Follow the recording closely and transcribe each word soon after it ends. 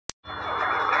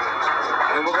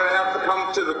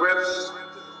come to the grips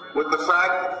with the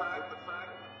fact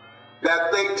that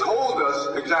they told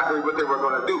us exactly what they were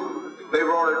going to do. They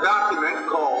wrote a document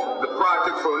called the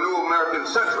Project for a New American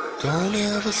Century. Don't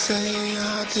ever say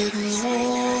I didn't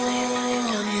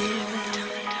warn you.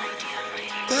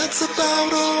 That's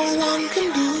about all one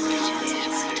can do.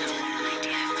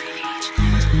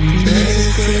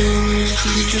 Anything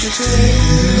you just say,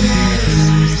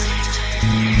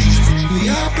 the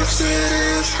opposite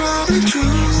is probably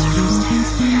true.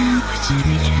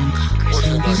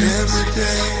 Every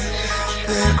day,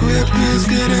 their grip is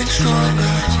getting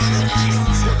stronger.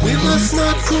 We must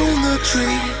not prune the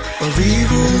tree of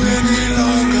evil any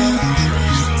longer.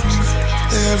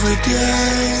 Every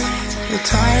day, the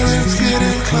tyrant's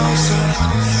getting closer.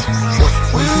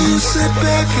 Will you sit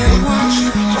back and watch,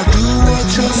 or do what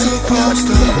you're supposed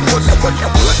to?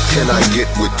 What can I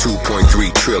get with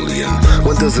 2.3 trillion?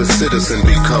 When does a citizen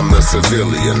become a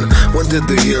civilian? When did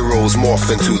the heroes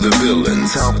morph into the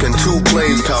villains? How can 2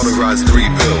 planes powderize 3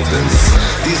 buildings?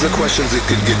 These are questions that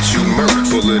could get you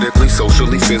murked, politically,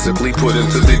 socially, physically put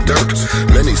into the dirt.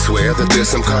 Many swear that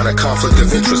there's some kind of conflict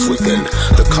of interest within.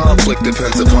 The conflict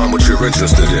depends upon what you're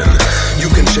interested in. You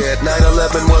can chant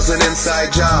 9/11 was an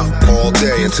inside job all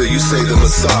day until you say the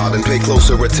Mossad and pay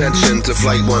closer attention to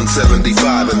Flight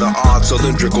 175 and the odd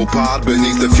cylindrical pod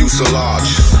beneath the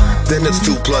fuselage. Then it's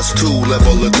 2 + 2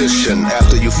 level addition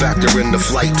after you factor in the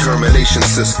flight termination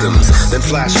systems. Then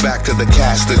flash back to the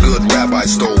cash the good rabbi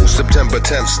stole, September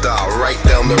 10th style, right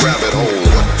down the rabbit hole.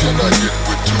 What can I get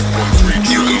with 2.3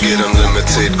 trillion? You can get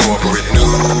unlimited corporate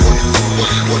news.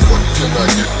 What can I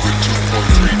get with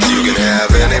 2.3 trillion? You can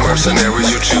have any mercenaries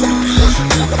you choose.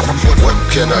 What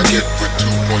can I get with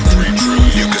 2.3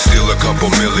 trillion? You can steal a couple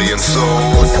million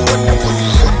souls.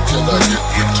 What can I get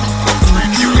with 2.3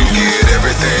 trillion? You can get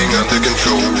everything under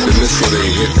control. The missile they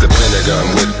hit the Pentagon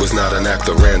with was not an act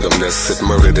of randomness. It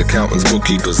murdered accountants,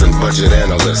 bookkeepers, and budget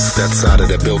analysts. That side of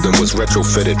the building was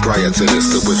retrofitted prior to this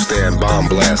to withstand bomb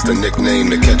blast, a nickname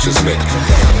the catcher's mitt.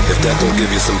 If that don't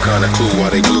give you some kind of clue why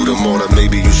they blew the mortar,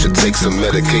 maybe you should take some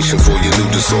medication for your new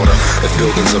disorder. If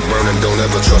buildings are burning, don't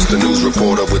ever trust a news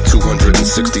reporter with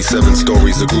 267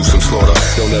 stories of gruesome slaughter.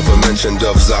 Don't ever mention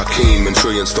Dov Zakim and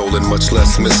trillion stolen, much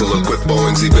less missile-equipped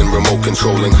Boeings even remote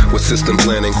controlling. With System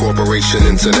Planning Corporation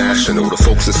International, the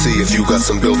folks to see if you got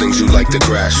some buildings you'd like to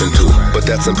crash into. But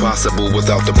that's impossible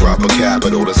without the proper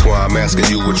capital. That's why I'm asking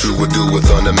you what you would do with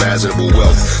unimaginable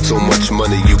wealth. So much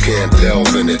money you can't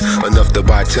delve in it. Enough to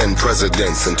buy 10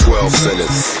 presidents and 12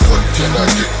 senates. What can I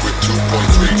get with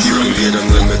 2.3 trillion? You can get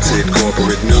unlimited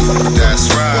corporate news. That's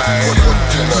right. What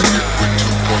can I get with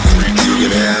 2.3 trillion? You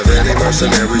can have any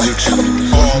mercenaries you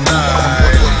choose all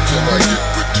night. What can I get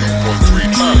with 2.3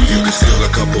 trillion? You can steal a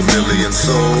couple million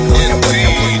souls.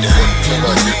 Indeed. What can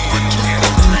I get with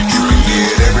 2.3 trillion? You can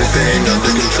get everything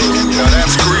under control. Now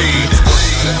that's greed. What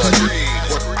can I get?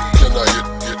 What can I get?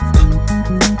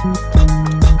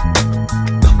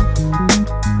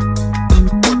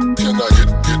 What can I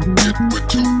get with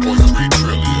 2.3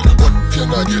 trillion? What can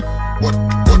I get? What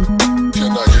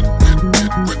can I get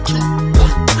with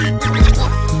 2.3 trillion?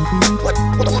 What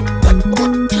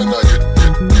can I get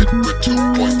with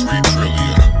 2.3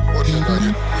 trillion? What can I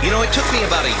get? You know, it took me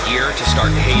about a year to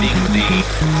start hating the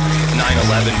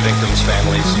 9/11 victims'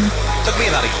 families. It took me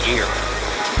about a year.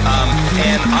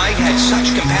 And I had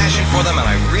such compassion for them, and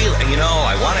I really,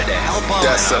 I wanted to help them.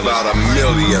 That's about a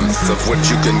millionth of what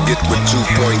you can get with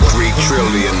 2.3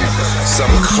 trillion.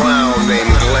 Some clown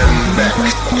named Glenn Beck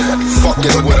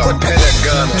fucking with a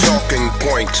Pentagon talking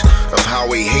point of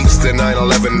how he hates the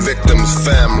 9/11 victims'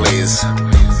 families.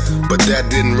 But that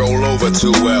didn't roll over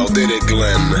too well, did it,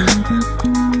 Glenn?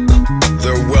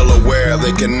 They're well aware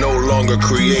they can no longer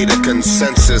create a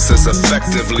consensus as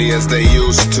effectively as they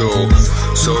used to.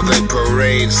 So they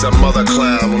parade some other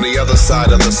clown on the other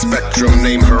side of the spectrum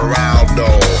named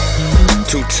Geraldo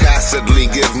to tacitly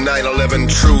give 9/11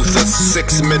 truth a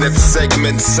 6-minute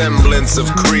segment semblance of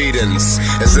credence,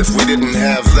 as if we didn't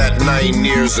have that 9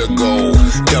 years ago,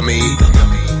 dummy.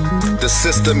 The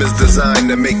system is designed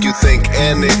to make you think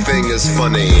anything is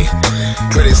funny.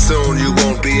 Pretty soon you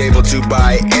won't be able to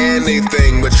buy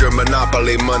anything with your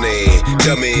monopoly money,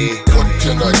 dummy. What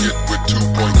can I get with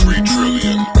 2.3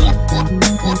 trillion? What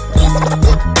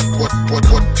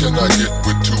can I get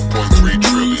with 2.3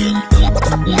 trillion?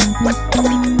 What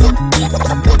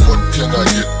can I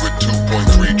get with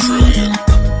 2.3 trillion?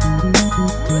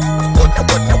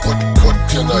 What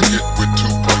can I get with